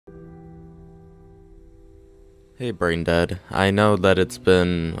Hey Brain Dead, I know that it's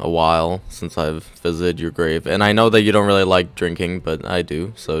been a while since I've visited your grave, and I know that you don't really like drinking, but I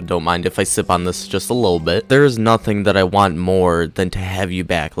do, so don't mind if I sip on this just a little bit. There's nothing that I want more than to have you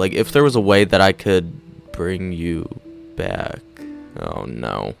back. Like, if there was a way that I could bring you back. Oh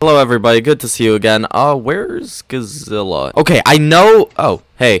no. Hello everybody, good to see you again. Where's Godzilla? Okay, I know,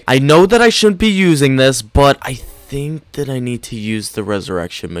 hey, I know that I shouldn't be using this, but I think that I need to use the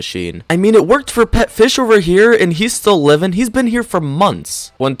resurrection machine. I mean, it worked for Pet Fish over here, and he's still living. He's been here for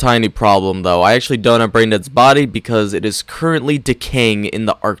months. One tiny problem, though. I actually don't have Brain Dead's body because it is currently decaying in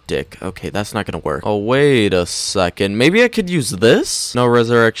the Arctic. Okay, that's not gonna work. Oh, wait a second. Maybe I could use this? No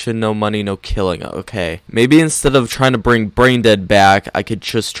resurrection, no money, no killing. Okay. Maybe instead of trying to bring Brain Dead back, I could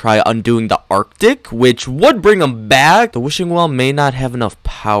just try undoing the Arctic, which would bring him back. The wishing well may not have enough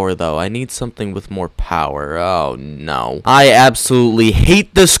power, though. I need something with more power. Oh, no. I absolutely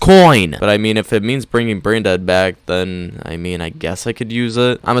hate this coin. But I mean, if it means bringing Brain Dead back, then I mean, I guess I could use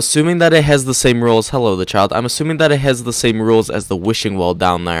it. I'm assuming that it has the same rules. Hello, the child. I'm assuming that it has the same rules as the wishing well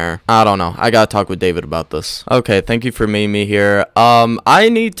down there. I don't know. I gotta talk with David about this. Okay, thank you for meeting me here. I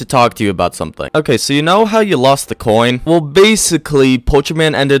need to talk to you about something. Okay, so you know how you lost the coin? Well, basically, Poacher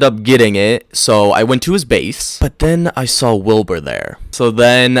Man ended up getting it, so I went to his base, but then I saw Wilbur there. So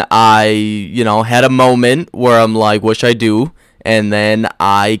then I, had a moment where I'm like, wish I do, and then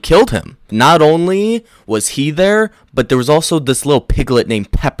I killed him. Not only was he there, but there was also this little piglet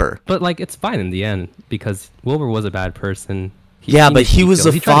named Pepper. But like, it's fine in the end because Wilbur was a bad person. Yeah, but he was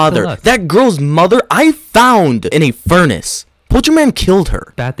a father. That girl's mother I found in a furnace. Poacher Man killed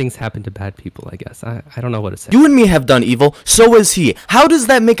her. Bad things happen to bad people, I guess. I don't know what to say. You and me have done evil, so has he. How does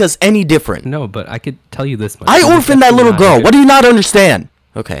that make us any different? No, but I could tell you this much. I orphaned that little girl. What do you not understand?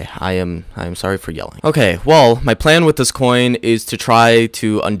 Okay, I am sorry for yelling. Okay, well, my plan with this coin is to try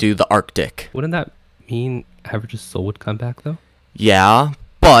to undo the Arctic. Wouldn't that mean Average's soul would come back, though? Yeah,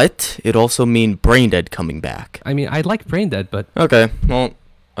 but it also mean Brain Dead coming back. I mean, I like Brain Dead, but... Okay, well,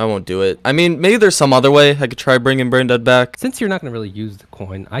 I won't do it. I mean, maybe there's some other way I could try bringing Brain Dead back. Since you're not going to really use the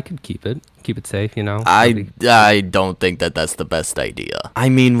coin, I could keep it safe, I don't think that that's the best idea. I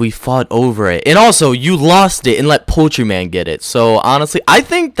mean, we fought over it. And also, you lost it and let Poacher Man get it. So, honestly, I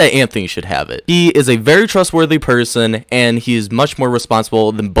think that Anthony should have it. He is a very trustworthy person, and he is much more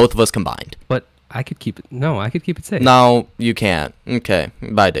responsible than both of us combined. But I could keep it. No, I could keep it safe. No, you can't. Okay,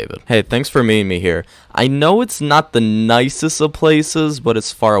 bye, David. Hey, thanks for meeting me here. I know it's not the nicest of places, but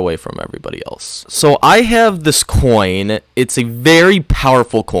it's far away from everybody else. So I have this coin. It's a very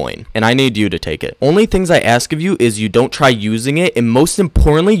powerful coin, and I need you to take it. Only things I ask of you is you don't try using it, and most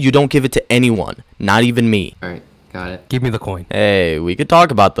importantly, you don't give it to anyone, not even me. All right, got it. Give me the coin. Hey, we could talk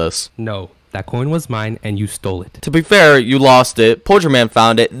about this. No. That coin was mine, and you stole it. To be fair, you lost it. Poacher Man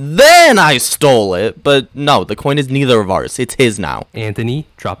found it. Then I stole it. But no, the coin is neither of ours. It's his now. Anthony,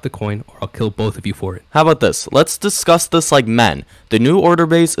 drop the coin, or I'll kill both of you for it. How about this? Let's discuss this like men. The new order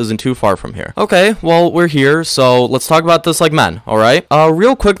base isn't too far from here. Okay, well, we're here, so let's talk about this like men, alright?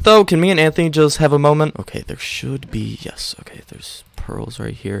 Real quick, though, can me and Anthony just have a moment? Okay, there should be... Yes, okay, there's pearls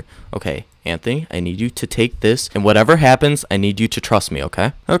right here. Okay, Anthony, I need you to take this, and whatever happens, I need you to trust me,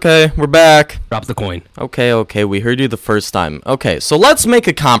 okay? Okay, we're back. Drop the coin. Okay, we heard you the first time. Okay, so let's make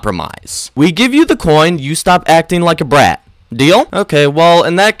a compromise. We give you the coin, you stop acting like a brat. Deal? Okay, well,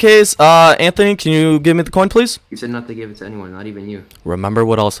 in that case, Anthony, can you give me the coin, please? You said not to give it to anyone, not even you. Remember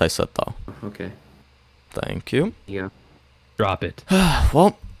what else I said, though. Okay. Thank you. Yeah. Drop it.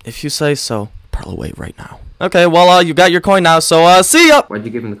 Well, if you say so. Pearl away right now. Okay, well, you got your coin now, so, see ya! Why'd you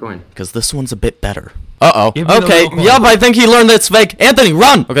give him the coin? Because this one's a bit better. Uh-oh. Okay, yup, I think he learned that it's fake. Anthony,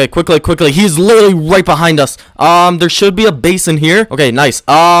 run! Okay, quickly. He's literally right behind us. There should be a base in here. Okay, nice.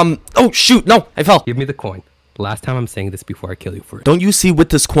 Oh, shoot, no, I fell. Give me the coin. Last time I'm saying this before I kill you for it. Don't you see with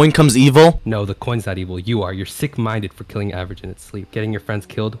this coin comes evil? No, the coin's not evil. You are. You're sick-minded for killing Average in its sleep, getting your friends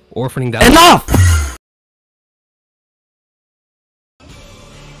killed, orphaning that— Enough!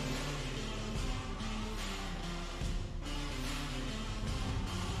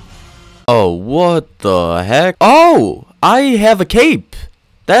 Oh, what the heck? Oh, I have a cape.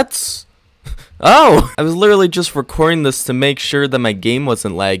 That's... Oh, I was literally just recording this to make sure that my game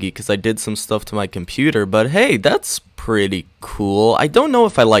wasn't laggy because I did some stuff to my computer, but hey, that's pretty cool. I don't know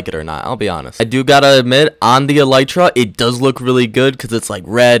if I like it or not, I'll be honest. I do gotta admit, on the Elytra, it does look really good because it's like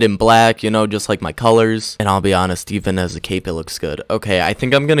red and black, just like my colors. And I'll be honest, even as a cape, it looks good. Okay, I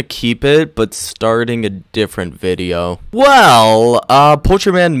think I'm gonna keep it, but starting a different video. Well,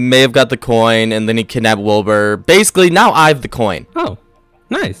 Poacher Man may have got the coin, and then he kidnapped Wilbur. Basically, now I have the coin. Oh,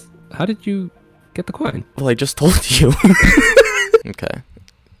 nice. How did you get the coin? Well, I just told you. Okay.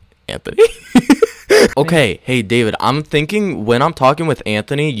 Anthony? Okay, hey David, I'm thinking when I'm talking with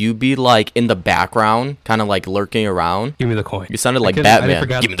Anthony, you be like in the background, kind of like lurking around. Give me the coin. You sounded like I Batman.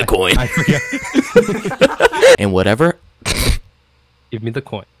 forgot- Give me the coin. I forget. And whatever. Give me the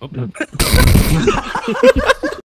coin. Oh.